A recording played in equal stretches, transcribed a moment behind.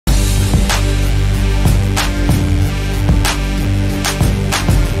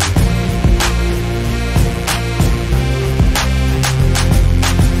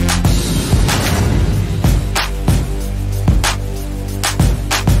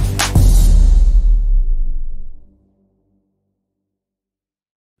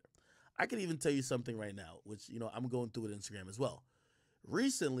I could even tell you something right now, which, you know, I'm going through with Instagram as well.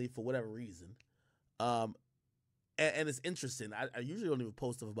 Recently, for whatever reason, and it's interesting. I usually don't even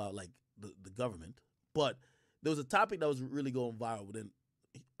post stuff about like the government, but there was a topic that was really going viral within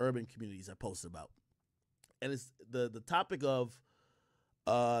urban communities I posted about, and it's the topic of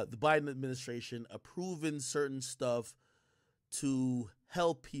the Biden administration approving certain stuff to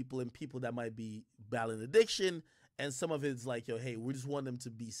help people and people that might be battling addiction, and some of it's like, yo, hey, we just want them to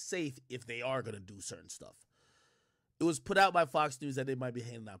be safe if they are gonna do certain stuff. It was put out by Fox News that they might be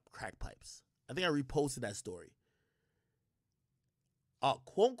handing out crack pipes. I think I reposted that story. A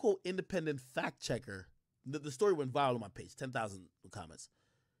quote-unquote independent fact checker, the story went viral on my page, 10,000 comments.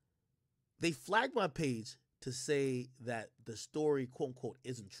 They flagged my page to say that the story, quote-unquote,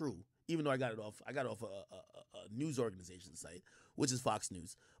 isn't true, even though I got it off a news organization site, which is Fox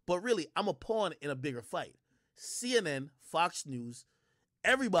News. But really, I'm a pawn in a bigger fight. CNN, Fox News,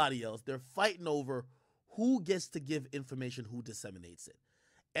 everybody else, they're fighting over who gets to give information, who disseminates it.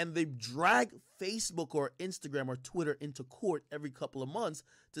 And they drag Facebook or Instagram or Twitter into court every couple of months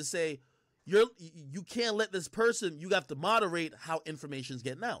to say, you can't let this person, you have to moderate how information's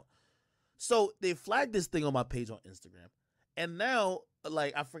getting out. So they flagged this thing on my page on Instagram. And now,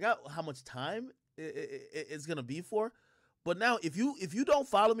 like, I forgot how much time it's going to be for. But now, if you don't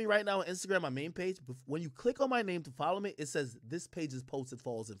follow me right now on Instagram, my main page, when you click on my name to follow me, it says this page is posted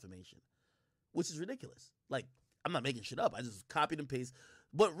false information, which is ridiculous. Like, I'm not making shit up. I just copied and pasted.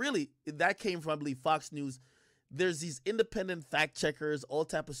 But really, that came from, I believe, Fox News. There's these independent fact checkers, all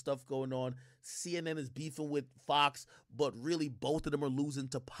type of stuff going on. CNN is beefing with Fox, but really both of them are losing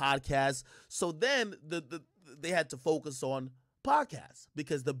to podcasts. So then they had to focus on podcasts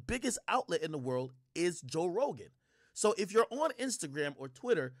because the biggest outlet in the world is Joe Rogan. So if you're on Instagram or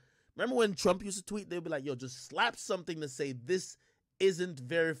Twitter, remember when Trump used to tweet, they'd be like, yo, just slap something to say this isn't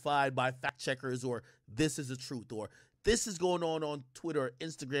verified by fact checkers, or this is the truth, or this is going on Twitter or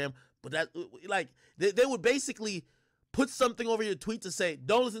Instagram. But that, like, they would basically put something over your tweet to say,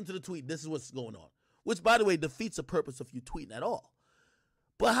 don't listen to the tweet, this is what's going on. Which, by the way, defeats the purpose of you tweeting at all.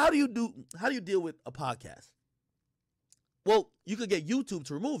 But how do you deal with a podcast? Well, you could get YouTube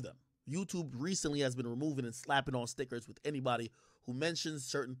to remove them. YouTube recently has been removing and slapping on stickers with anybody who mentions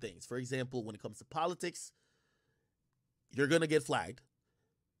certain things. For example, when it comes to politics, you're going to get flagged.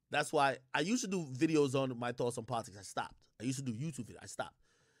 That's why I used to do videos on my thoughts on politics. I stopped. I used to do YouTube videos. I stopped.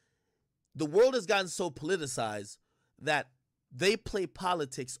 The world has gotten so politicized that they play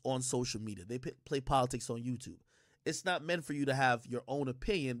politics on social media. They play politics on YouTube. It's not meant for you to have your own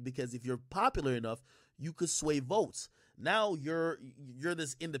opinion, because if you're popular enough, you could sway votes. Now you're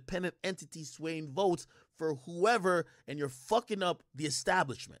this independent entity swaying votes for whoever, and you're fucking up the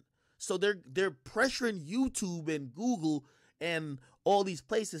establishment. So they're pressuring YouTube and Google and all these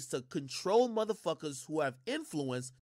places to control motherfuckers who have influence